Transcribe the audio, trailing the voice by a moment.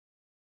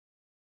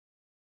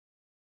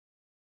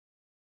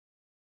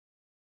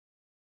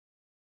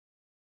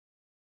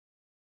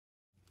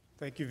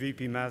Thank you,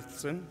 VP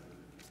Matheson.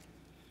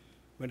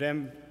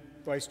 Madame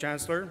Vice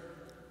Chancellor,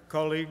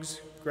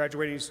 colleagues,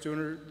 graduating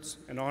students,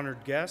 and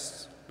honored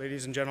guests,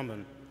 ladies and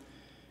gentlemen,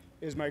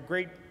 it is my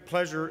great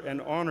pleasure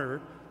and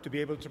honor to be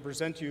able to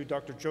present to you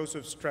Dr.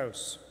 Joseph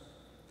Strauss.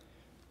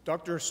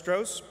 Dr.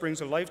 Strauss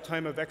brings a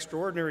lifetime of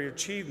extraordinary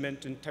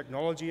achievement in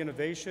technology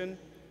innovation,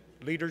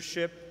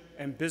 leadership,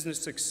 and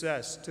business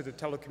success to the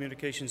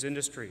telecommunications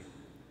industry.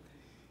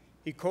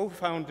 He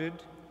co-founded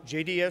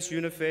JDS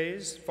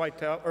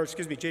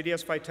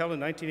Vitel in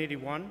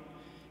 1981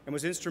 and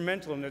was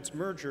instrumental in its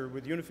merger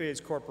with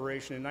Uniphase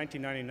Corporation in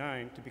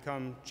 1999 to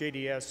become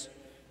JDS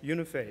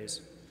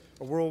Uniphase,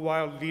 a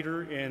worldwide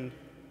leader in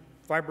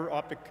fiber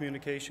optic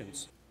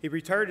communications. He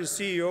retired as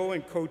CEO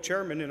and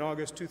co-chairman in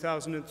August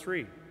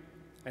 2003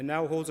 and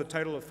now holds a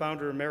title of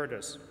founder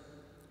emeritus.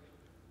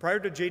 Prior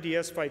to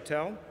JDS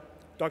Vitel,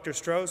 Dr.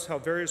 Strauss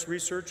held various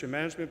research and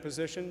management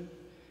positions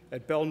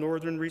at Bell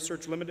Northern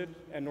Research Limited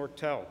and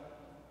Nortel.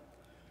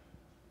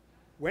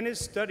 When his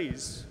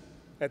studies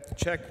at the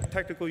Czech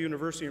Technical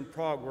University in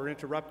Prague were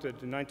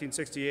interrupted in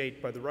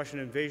 1968 by the Russian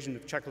invasion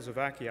of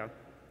Czechoslovakia,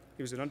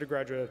 he was an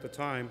undergraduate at the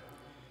time,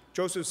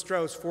 Joseph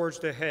Strauss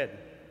forged ahead.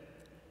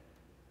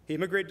 He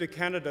immigrated to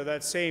Canada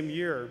that same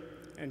year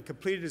and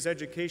completed his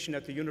education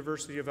at the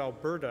University of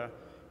Alberta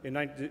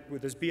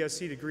with his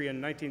BSc degree in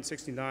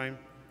 1969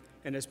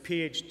 and his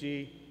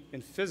PhD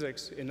in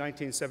physics in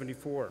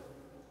 1974.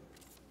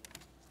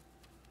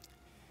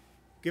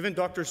 Given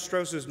Dr.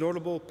 Strauss's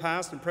notable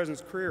past and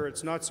present career,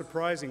 it's not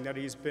surprising that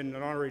he's been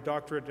an honorary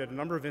doctorate at a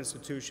number of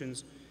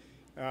institutions.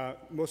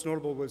 Most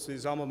notable was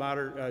his alma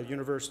mater,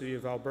 University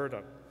of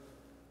Alberta.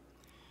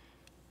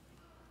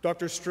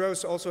 Dr.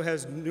 Strauss also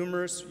has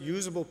numerous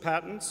usable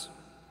patents,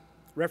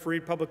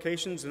 refereed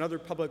publications, and other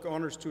public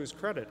honors to his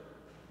credit.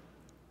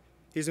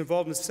 He's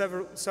involved in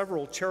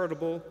several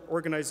charitable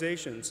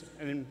organizations,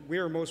 and we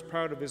are most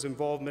proud of his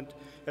involvement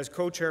as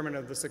co-chairman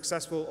of the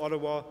successful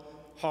Ottawa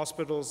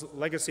Hospital's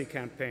Legacy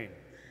Campaign.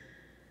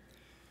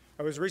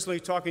 I was recently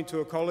talking to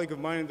a colleague of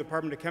mine in the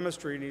Department of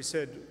Chemistry, and he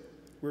said,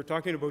 we were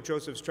talking about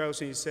Joseph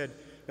Strauss, and he said,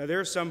 now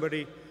there's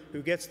somebody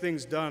who gets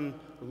things done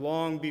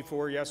long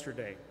before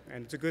yesterday.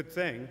 And it's a good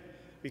thing,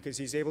 because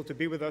he's able to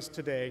be with us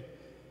today,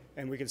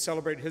 and we can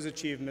celebrate his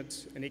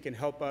achievements, and he can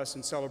help us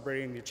in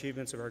celebrating the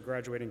achievements of our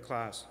graduating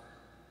class.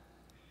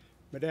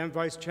 Madame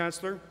Vice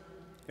Chancellor,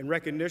 in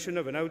recognition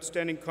of an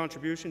outstanding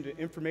contribution to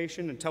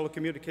information and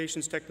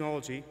telecommunications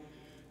technology,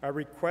 I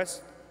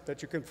request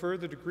that you confer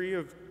the degree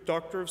of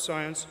Doctor of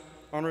Science,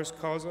 honoris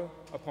causa,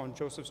 upon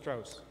Joseph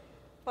Strauss.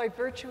 By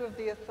virtue of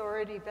the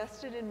authority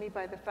vested in me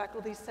by the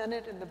Faculty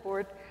Senate and the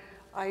Board,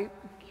 I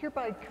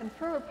hereby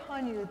confer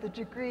upon you the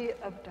degree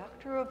of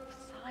Doctor of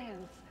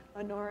Science,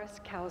 honoris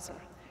causa.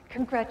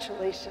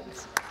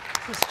 Congratulations.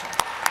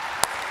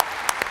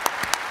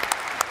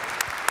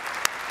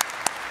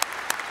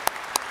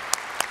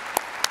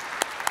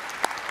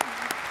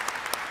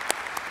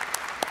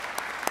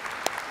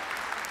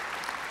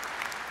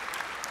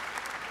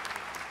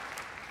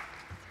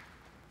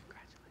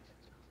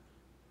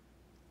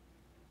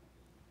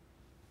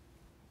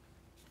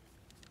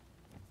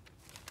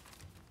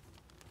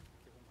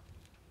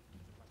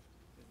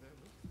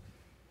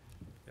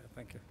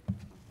 Thank you.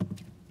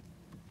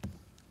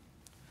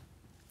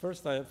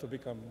 First, I have to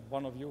become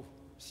one of you,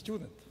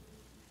 student.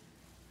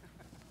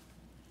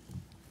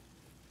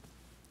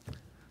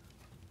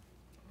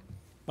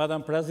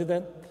 Madam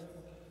President,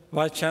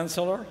 Vice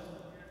Chancellor,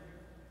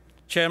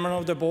 Chairman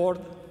of the Board,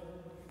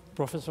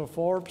 Professor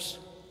Forbes,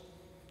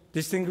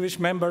 distinguished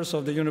members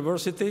of the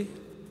university,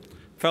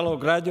 fellow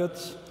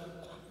graduates,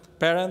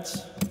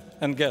 parents,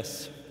 and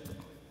guests.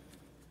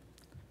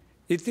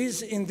 It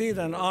is indeed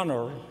an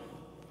honor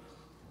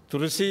to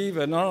receive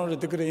an honorary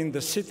degree in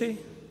the city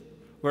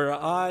where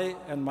I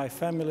and my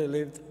family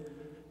lived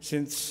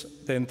since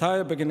the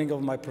entire beginning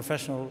of my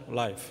professional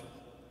life.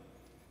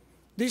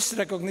 This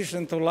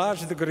recognition to a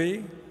large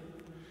degree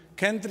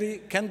can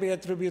be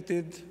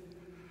attributed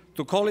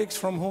to colleagues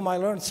from whom I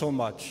learned so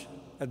much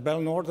at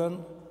Bell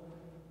Northern,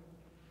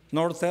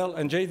 Nortel,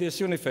 and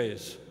JDS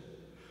Uniphase,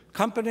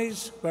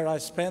 companies where I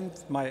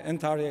spent my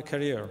entire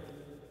career.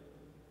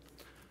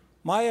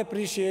 My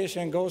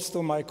appreciation goes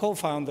to my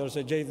co-founders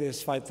at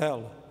JDS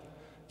Vitel,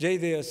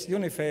 JDS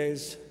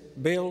Uniphase,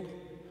 Bill,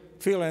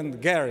 Phil,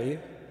 and Gary,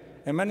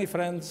 and many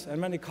friends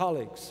and many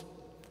colleagues.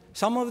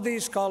 Some of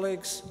these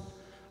colleagues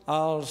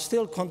are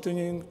still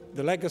continuing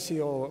the legacy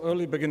of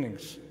early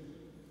beginnings.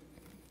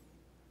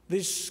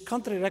 This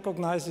country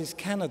recognizes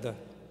Canada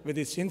with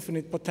its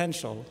infinite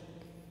potential,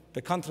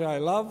 the country I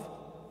love,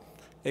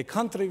 a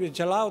country which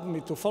allowed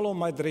me to follow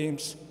my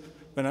dreams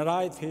when I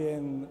arrived here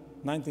in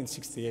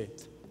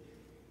 1968.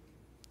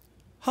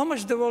 How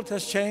much the world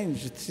has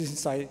changed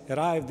since I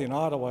arrived in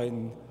Ottawa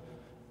in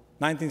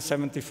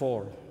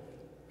 1974.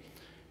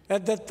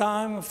 At that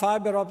time,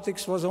 fiber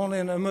optics was only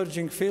an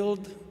emerging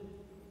field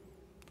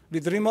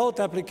with remote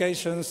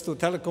applications to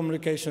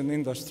telecommunication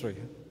industry.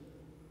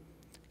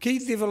 Key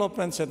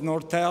developments at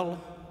Nortel,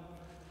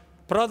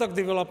 product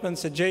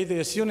developments at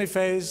JDS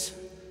Uniphase,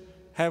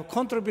 have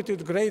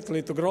contributed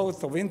greatly to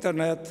growth of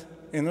internet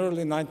in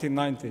early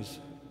 1990s.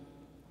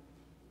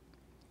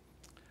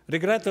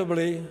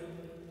 Regrettably,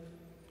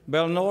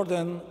 Bell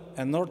Norden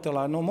and Nortel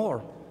are no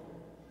more.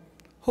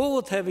 Who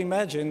would have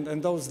imagined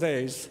in those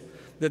days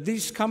that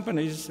these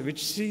companies,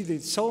 which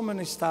seeded so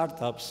many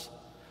startups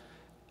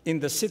in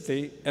the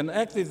city and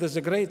acted as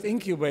a great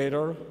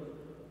incubator,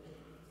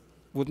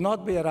 would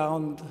not be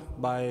around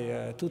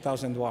by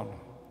 2001?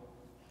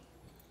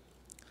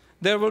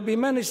 There will be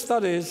many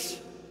studies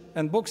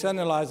and books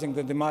analyzing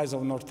the demise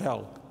of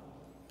Nortel.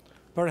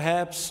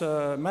 Perhaps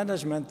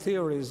management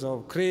theories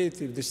of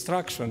creative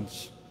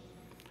distractions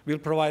will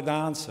provide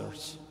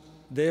answers.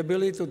 The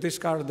ability to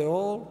discard the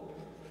old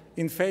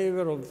in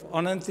favor of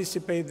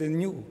unanticipated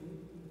new.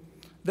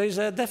 There is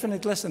a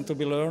definite lesson to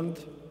be learned.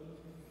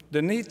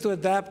 The need to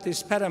adapt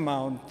is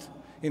paramount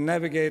in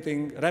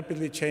navigating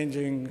rapidly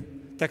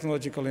changing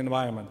technological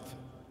environment.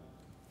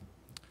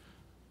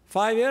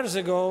 5 years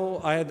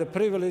ago, I had the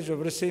privilege of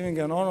receiving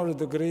an honorary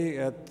degree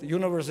at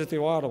University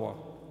of Ottawa.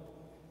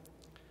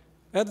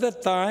 At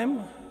that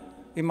time,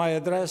 in my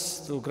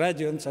address to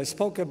graduates, I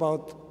spoke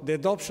about the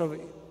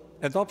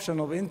adoption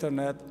of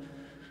internet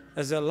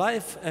as a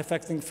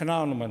life-affecting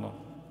phenomenon,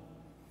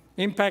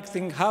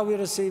 impacting how we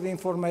receive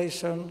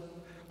information,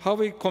 how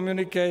we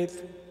communicate,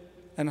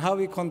 and how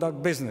we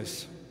conduct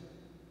business.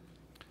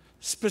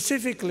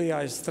 Specifically,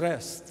 I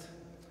stressed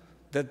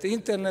that the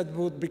internet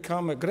would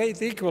become a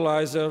great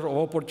equalizer of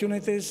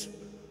opportunities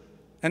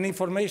and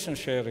information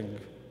sharing.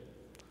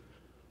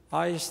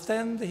 I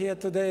stand here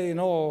today in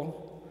awe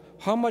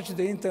how much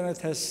the internet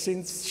has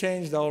since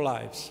changed our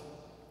lives.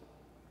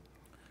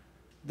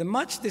 The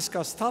much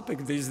discussed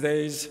topic these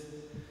days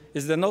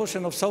is the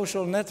notion of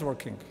social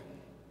networking,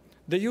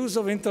 the use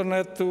of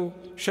internet to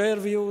share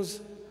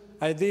views,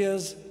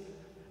 ideas,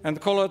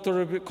 and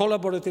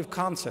collaborative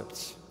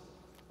concepts,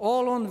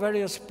 all on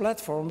various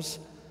platforms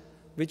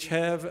which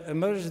have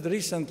emerged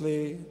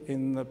recently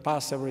in the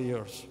past several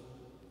years.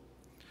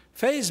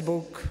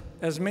 Facebook,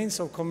 as means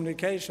of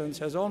communications,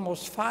 has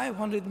almost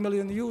 500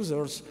 million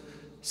users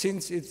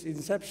since its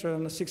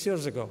inception 6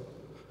 years ago,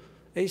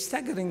 a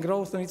staggering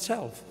growth in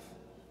itself.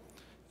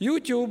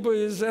 YouTube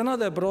is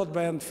another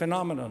broadband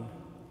phenomenon.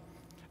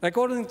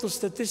 According to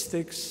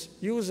statistics,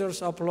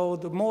 users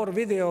upload more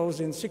videos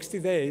in 60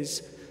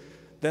 days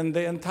than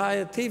the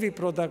entire TV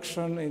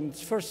production in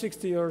its first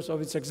 60 years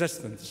of its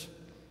existence.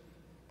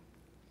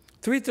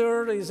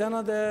 Twitter is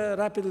another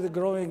rapidly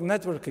growing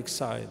networking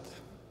site.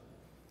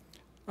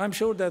 I'm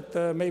sure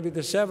that maybe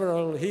the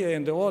several here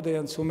in the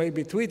audience who may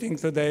be tweeting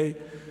today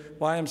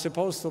why I'm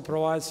supposed to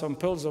provide some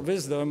pearls of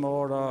wisdom,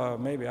 or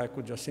maybe I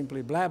could just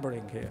simply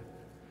blabbering here.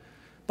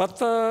 But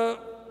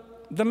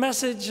the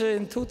message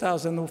in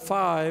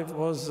 2005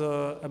 was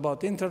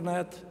about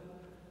internet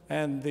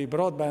and the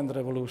broadband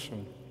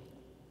revolution.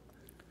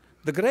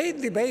 The great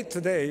debate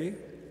today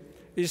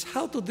is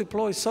how to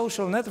deploy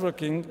social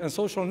networking and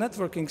social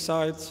networking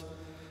sites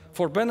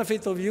for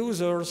benefit of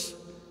users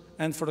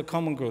and for the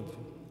common good.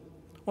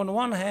 On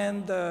one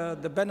hand,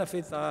 the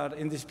benefits are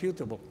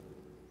indisputable.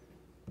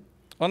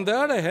 On the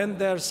other hand,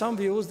 there are some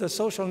views that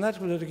social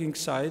networking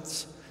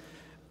sites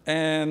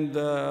and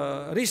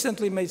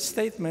recently made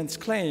statements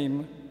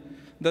claim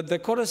that the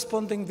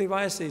corresponding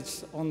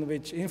devices on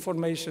which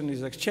information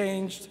is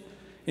exchanged,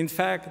 in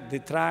fact,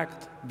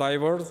 detract,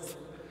 divert,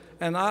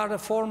 and are a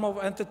form of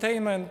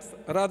entertainment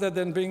rather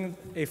than being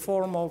a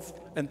form of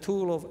and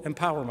tool of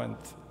empowerment.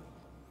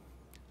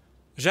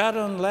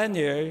 Jaron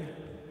Lanier,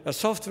 a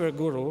software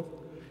guru,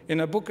 in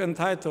a book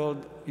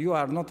entitled "You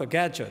Are Not a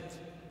Gadget,"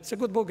 it's a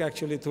good book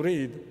actually to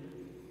read,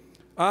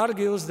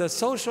 argues that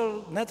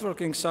social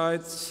networking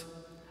sites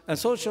and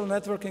social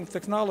networking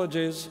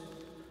technologies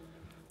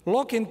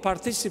lock in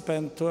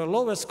participants to a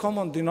lowest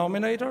common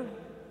denominator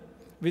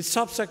with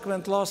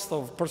subsequent loss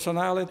of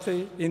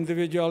personality,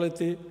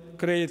 individuality,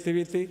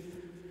 creativity,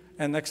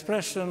 and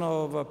expression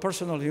of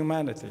personal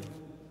humanity.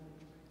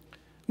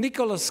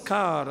 Nicholas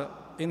Carr,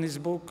 in his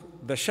book,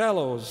 The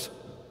Shallows,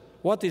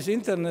 What is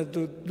Internet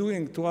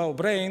Doing to Our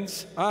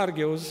Brains,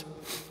 argues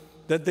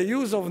that the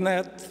use of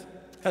net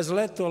has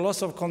led to a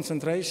loss of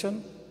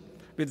concentration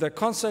with the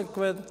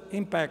consequent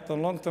impact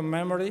on long-term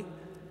memory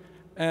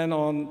and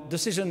on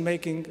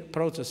decision-making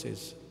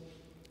processes.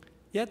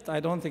 Yet, I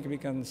don't think we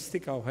can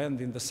stick our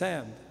hand in the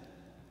sand.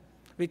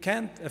 We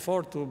can't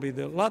afford to be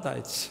the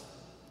Luddites.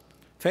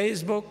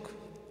 Facebook,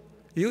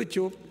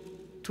 YouTube,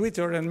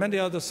 Twitter, and many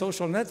other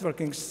social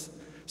networking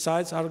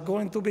sites are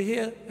going to be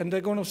here, and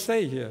they're going to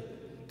stay here.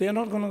 They are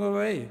not going to go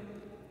away.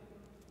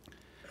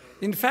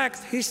 In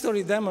fact,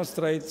 history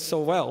demonstrates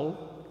so well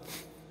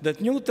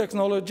that new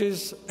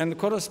technologies and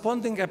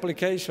corresponding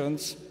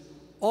applications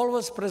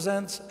always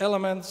present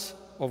elements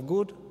of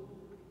good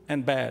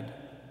and bad.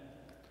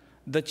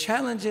 The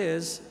challenge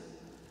is,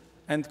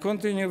 and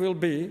continue will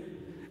be,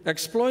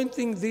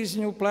 exploiting these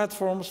new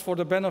platforms for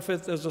the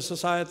benefit of the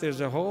society as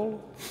a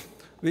whole,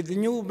 with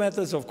new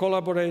methods of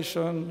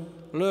collaboration,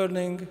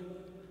 learning,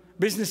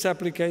 business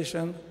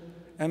application,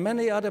 and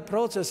many other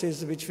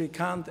processes which we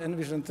can't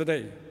envision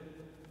today.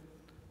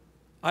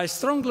 I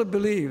strongly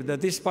believe that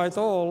despite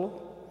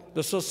all,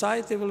 the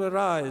society will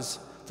rise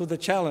to the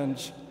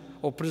challenge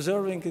of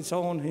preserving its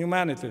own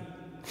humanity.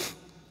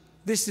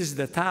 This is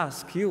the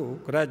task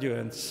you,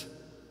 graduates,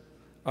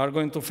 are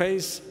going to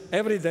face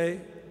every day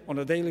on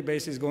a daily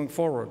basis going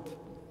forward.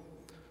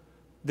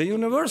 The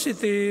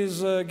university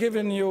is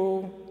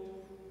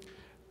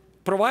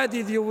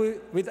provided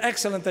you with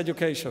excellent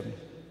education.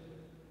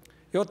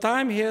 Your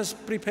time here is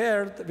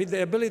prepared with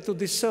the ability to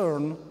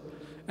discern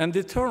and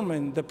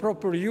determine the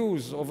proper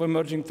use of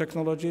emerging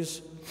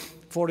technologies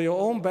for your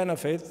own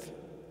benefit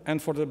and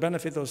for the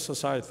benefit of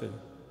society.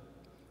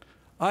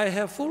 I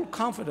have full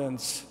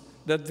confidence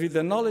that with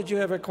the knowledge you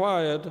have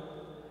acquired,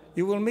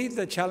 you will meet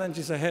the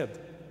challenges ahead.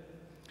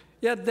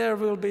 Yet there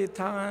will be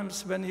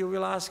times when you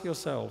will ask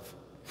yourself,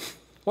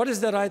 what is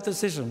the right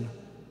decision?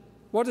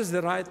 What is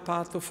the right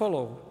path to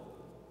follow?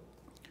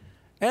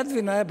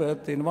 Edwin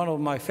Abbott, in one of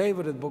my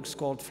favorite books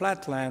called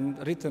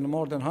Flatland, written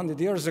more than 100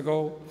 years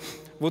ago,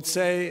 would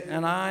say,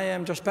 and I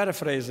am just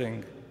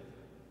paraphrasing,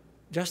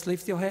 just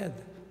lift your head.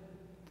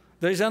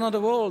 There is another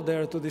world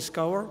there to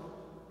discover.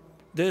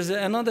 There's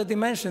another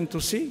dimension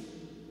to see.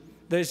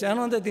 There's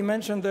another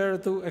dimension there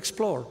to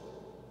explore.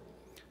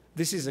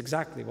 This is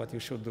exactly what you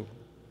should do.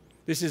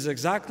 This is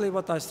exactly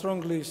what I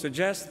strongly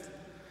suggest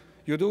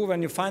you do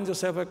when you find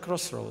yourself at a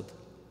crossroad.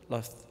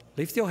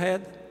 Lift your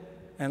head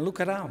and look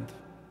around.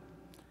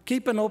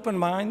 Keep an open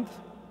mind.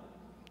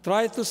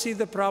 Try to see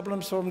the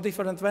problems from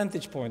different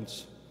vantage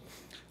points.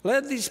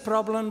 Let these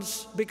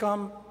problems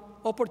become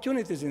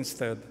opportunities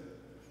instead.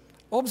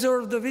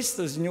 Observe the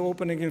vistas new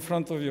opening in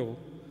front of you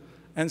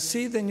and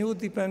see the new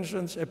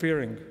dimensions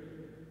appearing.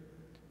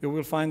 You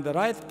will find the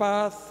right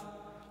path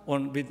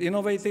with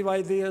innovative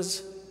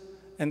ideas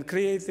and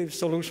creative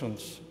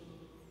solutions.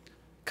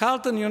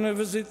 Carleton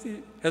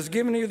University has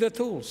given you the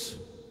tools.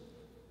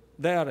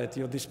 They are at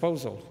your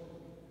disposal.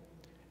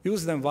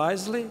 Use them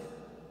wisely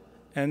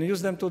and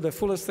use them to the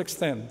fullest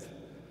extent,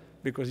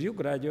 because you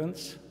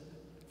graduates,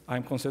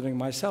 I'm considering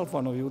myself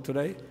one of you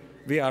today,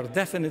 we are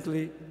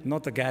definitely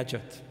not a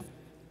gadget.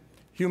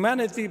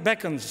 Humanity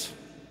beckons.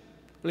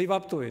 Live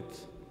up to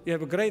it. You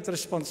have a great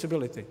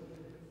responsibility.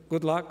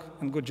 Good luck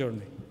and good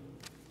journey.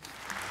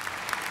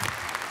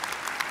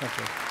 Thank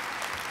you.